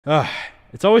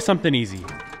It's always something easy.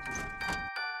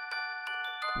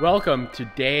 Welcome to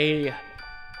day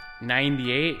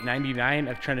 98, 99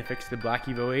 of trying to fix the black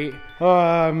EVO 8.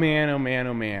 Oh man, oh man,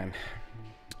 oh man.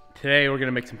 Today we're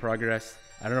gonna make some progress.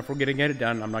 I don't know if we're gonna get it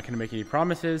done. I'm not gonna make any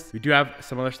promises. We do have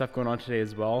some other stuff going on today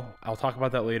as well. I'll talk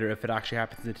about that later if it actually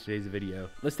happens in today's video.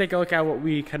 Let's take a look at what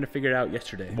we kind of figured out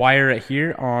yesterday. Wire right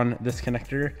here on this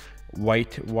connector,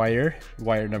 white wire,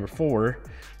 wire number 4,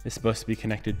 is supposed to be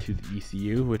connected to the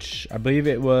ECU, which I believe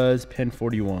it was pin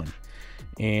 41.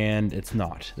 And it's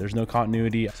not. There's no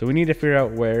continuity. So we need to figure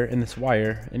out where in this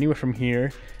wire, anywhere from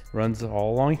here, runs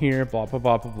all along here, blah, blah,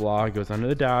 blah, blah, blah, goes under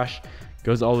the dash,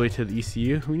 goes all the way to the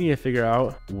ECU. We need to figure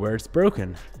out where it's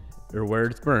broken or where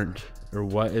it's burnt or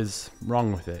what is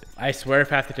wrong with it. I swear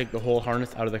if I have to take the whole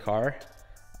harness out of the car,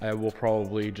 I will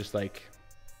probably just like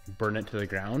burn it to the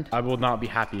ground. I will not be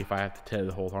happy if I have to tear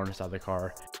the whole harness out of the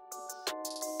car.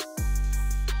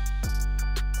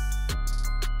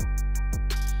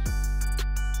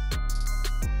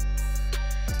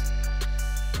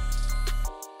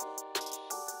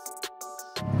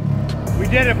 We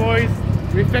did it, boys.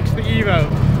 We fixed the EVO.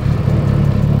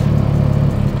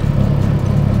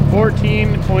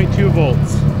 14.2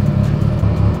 volts.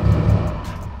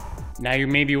 Now you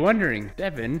may be wondering,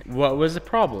 Devin, what was the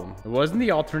problem? It wasn't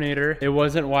the alternator. It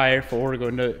wasn't wire 4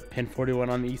 going to pin 41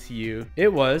 on the ECU.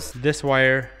 It was this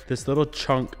wire, this little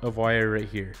chunk of wire right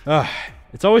here.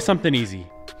 It's always something easy.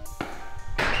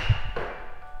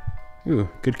 Ooh,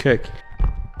 good kick.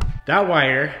 That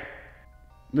wire,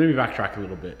 let me backtrack a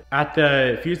little bit. At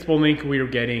the fusible link, we were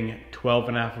getting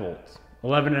 12.5 volts.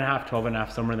 11.5,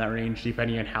 12.5, somewhere in that range,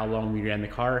 depending on how long we ran the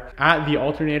car. At the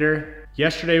alternator,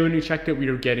 yesterday when we checked it, we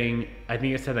were getting, I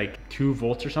think it said like 2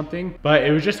 volts or something, but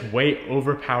it was just way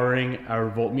overpowering our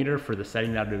voltmeter for the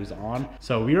setting that it was on.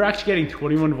 So we were actually getting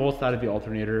 21 volts out of the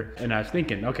alternator, and I was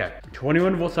thinking, okay,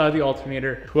 21 volts out of the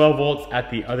alternator, 12 volts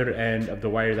at the other end of the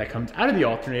wire that comes out of the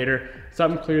alternator.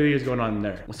 Something clearly is going on in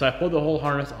there. So I pulled the whole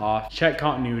harness off, checked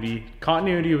continuity.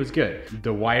 Continuity was good.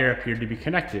 The wire appeared to be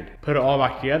connected. Put it all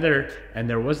back together and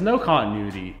there was no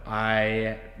continuity.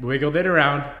 I wiggled it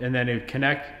around and then it would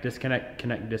connect, disconnect,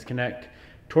 connect, disconnect.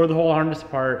 Tore the whole harness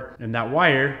apart, and that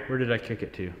wire, where did I kick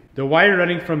it to? The wire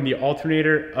running from the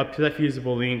alternator up to that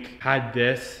fusible link had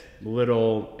this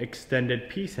little extended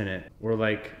piece in it, or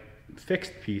like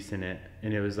fixed piece in it,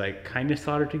 and it was like kind of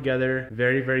soldered together,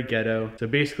 very, very ghetto. So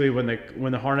basically when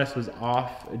the harness was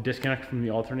off, disconnected from the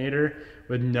alternator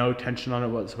with no tension on it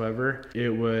whatsoever, it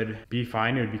would be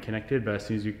fine, it would be connected, but as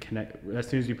soon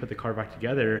as you put the car back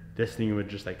together, this thing would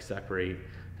just like separate.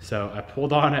 So I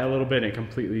pulled on it a little bit and it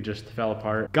completely just fell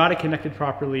apart. Got it connected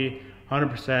properly,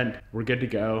 100%, we're good to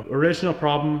go. Original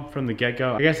problem from the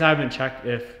get-go. I guess I haven't checked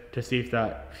to see if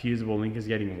that fusible link is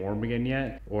getting warm again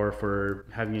yet, or if we're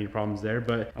having any problems there,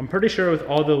 but I'm pretty sure with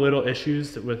all the little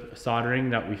issues with soldering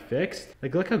that we fixed,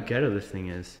 like look how ghetto this thing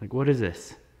is. Like what is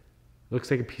this?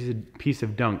 Looks like a piece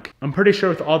of dunk. I'm pretty sure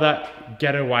with all that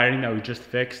ghetto wiring that we just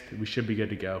fixed, we should be good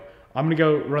to go. I'm gonna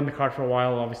go run the car for a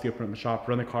while, obviously open up the shop,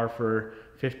 run the car for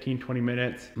 15-20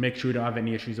 minutes, make sure we don't have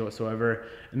any issues whatsoever,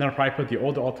 and then I'll probably put the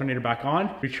old alternator back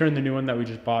on, return the new one that we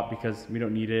just bought because we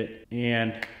don't need it,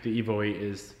 and the EVO 8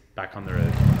 is back on the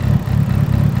road.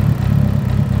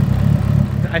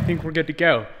 I think we're good to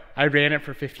go. I ran it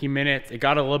for 15 minutes. It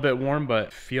got a little bit warm, but I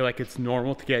feel like it's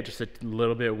normal to get just a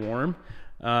little bit warm.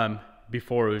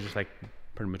 Before it was just like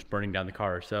pretty much burning down the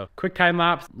car. So quick time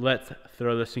lapse. Let's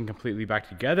throw this thing completely back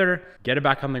together, get it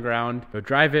back on the ground, go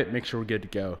drive it, make sure we're good to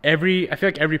go. I feel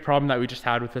like every problem that we just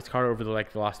had with this car over the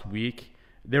last week,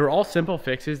 they were all simple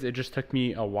fixes. It just took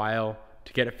me a while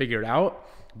to get it figured out,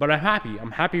 but I'm happy.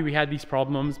 I'm happy we had these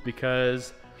problems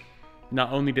because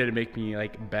not only did it make me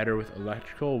like better with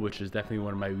electrical, which is definitely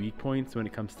one of my weak points when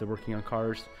it comes to working on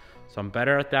cars. So I'm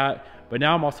better at that, but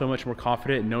now I'm also much more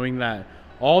confident knowing that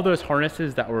all those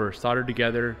harnesses that were soldered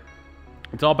together,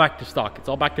 it's all back to stock. It's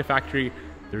all back to factory.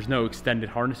 There's no extended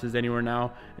harnesses anywhere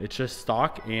now. It's just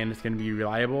stock and it's gonna be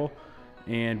reliable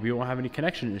and we won't have any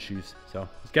connection issues. So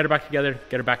let's get it back together,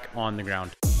 get it back on the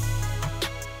ground.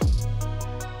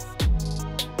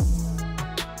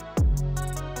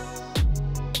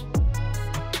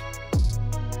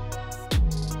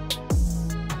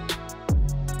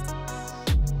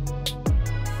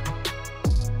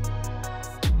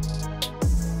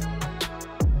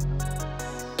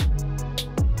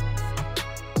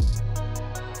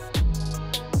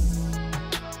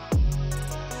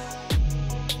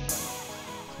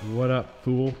 What up,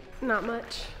 fool? Not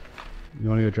much. You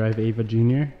want to go drive Ava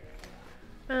Jr.?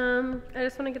 I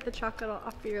just want to get the chocolate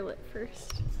off of your lip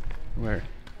first. Where?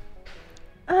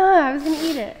 I was gonna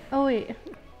eat it. Oh wait.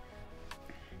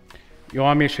 You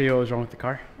want me to show you what was wrong with the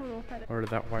car? I don't know what that is. Or did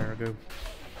that wire go?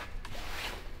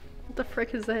 What the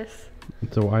frick is this?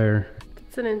 It's a wire.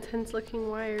 It's an intense looking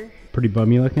wire. Pretty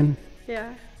bummy looking.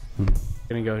 Yeah.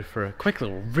 Gonna go for a quick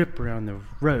little rip around the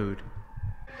road.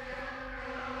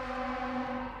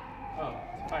 Oh,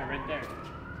 it's a fire right there.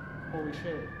 Holy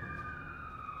shit.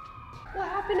 What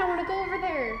happened? I want to go over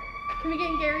there. Can we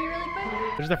get Gary really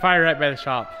quick? There's a fire right by the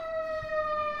shop.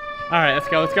 Alright, let's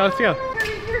go, let's go, let's go.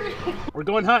 Hurry, hurry. We're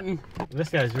going hunting. This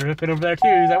guy's ripping over there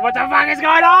too. He's like, what the fuck is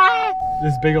going on?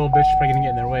 This big old bitch is probably gonna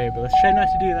get in their way, but let's try not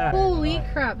to do that. Holy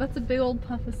crap, that's a big old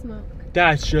puff of smoke.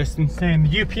 That's just insane.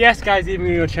 The UPS guy's even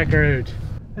gonna go check her out.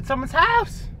 It's someone's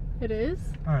house. It is?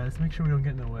 Alright, let's make sure we don't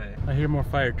get in the way. I hear more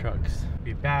fire trucks. It'd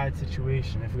be a bad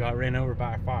situation if we got ran over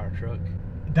by a fire truck.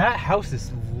 That house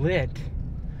is lit.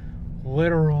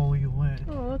 Literally lit.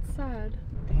 Oh, that's sad.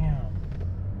 Damn.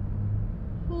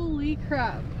 Holy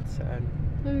crap. That's sad.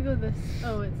 Let me go this.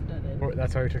 Oh, it's dead end.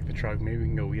 That's why we took the truck. Maybe we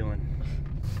can go wheeling.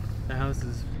 The house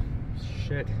is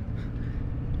shit.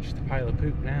 Just a pile of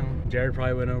poop now. Jared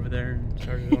probably went over there and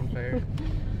started it on fire.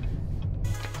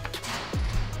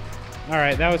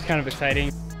 Alright, that was kind of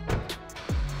exciting.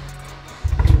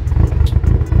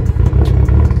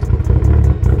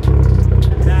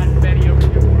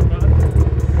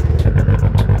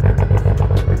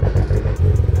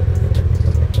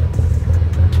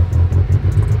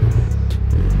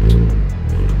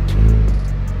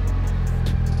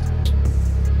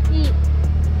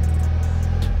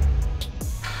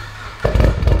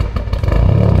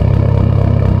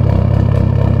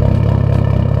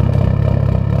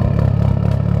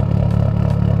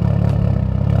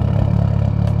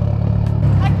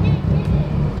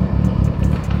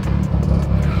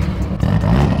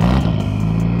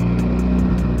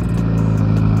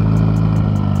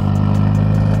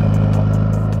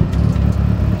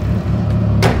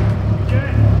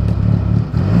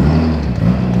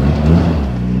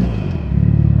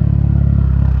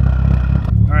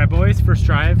 First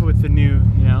drive with the new,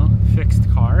 you know, fixed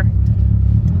car.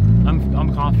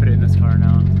 I'm confident in this car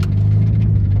now.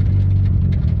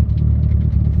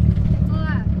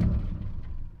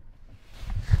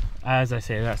 As I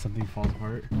say that, something falls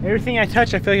apart. Everything I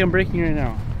touch, I feel like I'm breaking right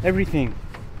now. Everything.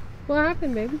 What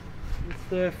happened, baby? It's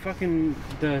the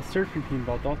serpentine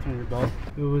belt, the alternator belt.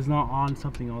 It was not on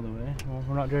something all the way. Well,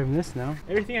 we're not driving this now.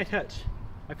 Everything I touch,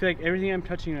 I feel like everything I'm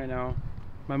touching right now,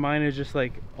 my mind is just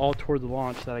like all toward the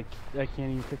launch that I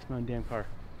can't even fix my own damn car.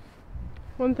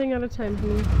 One thing at a time,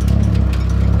 honey.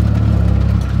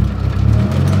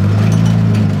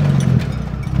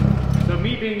 So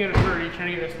me being in a hurry,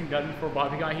 trying to get this thing done before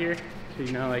Bobby got here, to,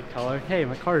 you know, like tell her, hey,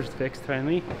 my car is fixed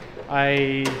finally.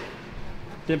 I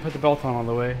didn't put the belt on all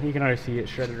the way. You can already see it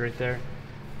shredded right there.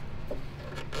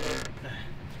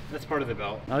 That's part of the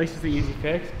belt. At least it's an easy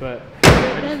fix, but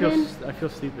I feel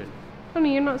stupid.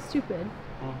 Honey, you're not stupid.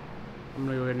 Well, I'm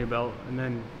gonna go get a new belt and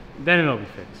then it'll be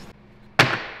fixed.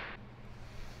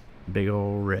 Big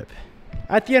old rip.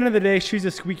 At the end of the day, she's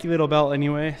a squeaky little belt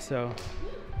anyway, so.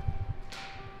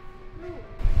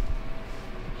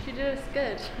 She did us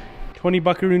good. 20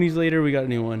 buckaroonies later, we got a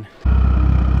new one.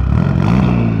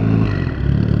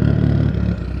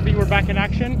 I think we're back in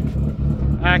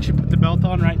action. I actually put the belt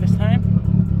on right this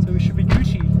time, so we should be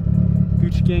Gucci.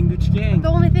 Gucci gang, Gucci gang. The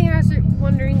only thing I was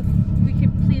wondering if we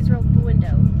could please roll the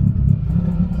window.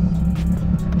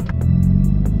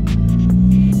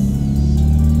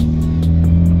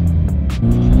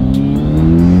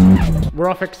 We're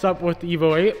all fixed up with the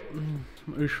EVO 8.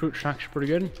 It's actually pretty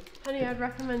good. Honey, I'd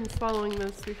recommend swallowing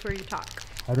this before you talk.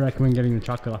 I'd recommend getting the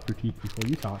chocolate off your teeth before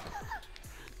you talk.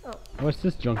 Oh. What's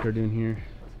this junker doing here?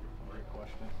 Great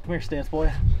question. Come here, Stance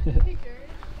boy.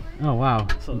 Oh wow.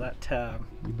 So that tab.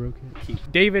 You broke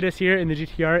it. David is here in the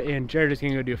GTR and Jared is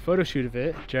going to go do a photo shoot of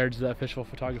it. Jared's the official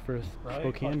photographer of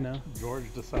Spokane now.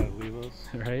 George decided to leave us.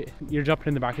 Right? You're jumping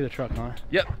in the back of the truck, huh?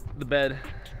 Yep, the bed.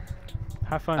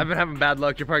 Have fun. I've been having bad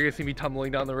luck. You're probably gonna see me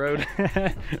tumbling down the road.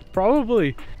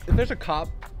 Probably. If there's a cop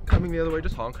coming the other way,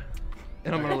 just honk.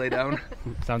 And I'm gonna lay down.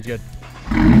 Sounds good.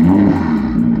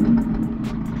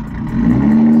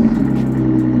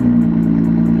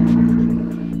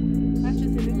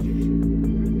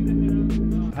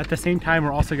 At the same time,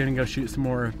 we're also gonna go shoot some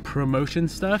more promotion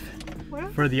stuff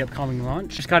for the upcoming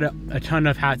launch. Just got a ton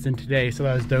of hats in today, so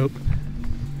that was dope.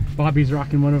 Bobby's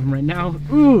rocking one of them right now.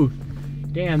 Ooh,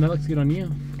 damn, that looks good on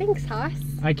you. Thanks, Haas.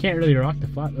 I can't really rock the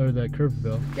flat or the curved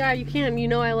bill. Yeah, you can. You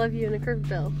know I love you in a curved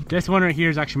bill. This one right here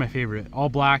is actually my favorite. All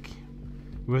black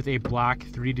with a black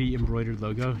 3D embroidered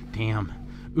logo. Damn,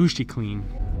 ooshy clean.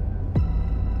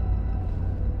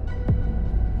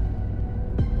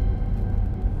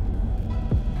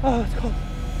 Oh, it's cold.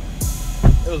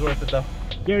 It was worth it though.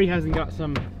 Gary hasn't got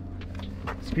some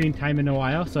screen time in a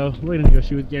while, so we're gonna go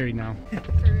shoot with Gary now. For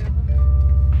real.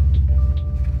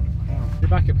 Wow, your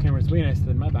backup camera is way nicer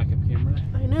than my backup camera.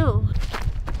 I know.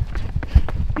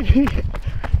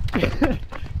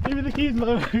 Give me the keys,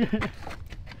 motherfucker.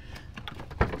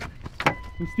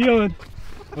 I'm stealing.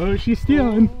 Oh, she's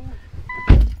stealing.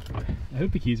 I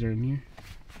hope the keys are in here.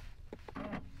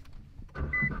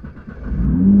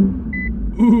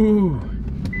 Ooh.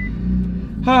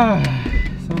 Ah,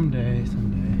 someday,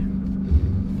 someday.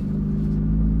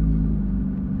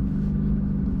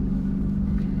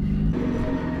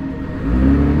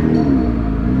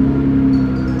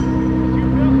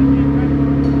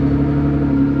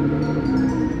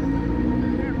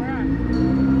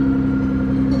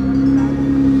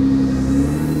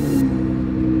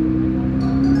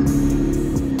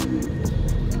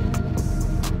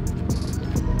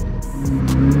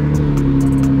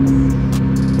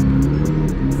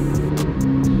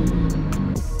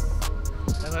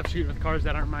 Shooting with cars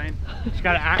that aren't mine. Just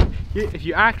gotta act. If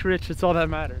you act rich, it's all that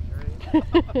matters,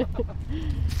 right?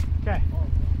 Okay.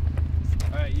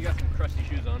 Alright, you got some crusty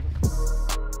shoes on.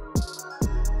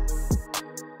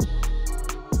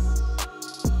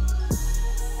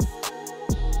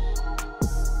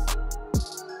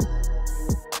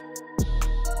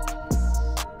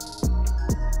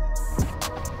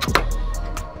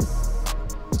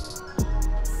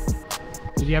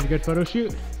 Did you have a good photo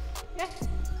shoot? Yes.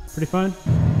 Pretty fun?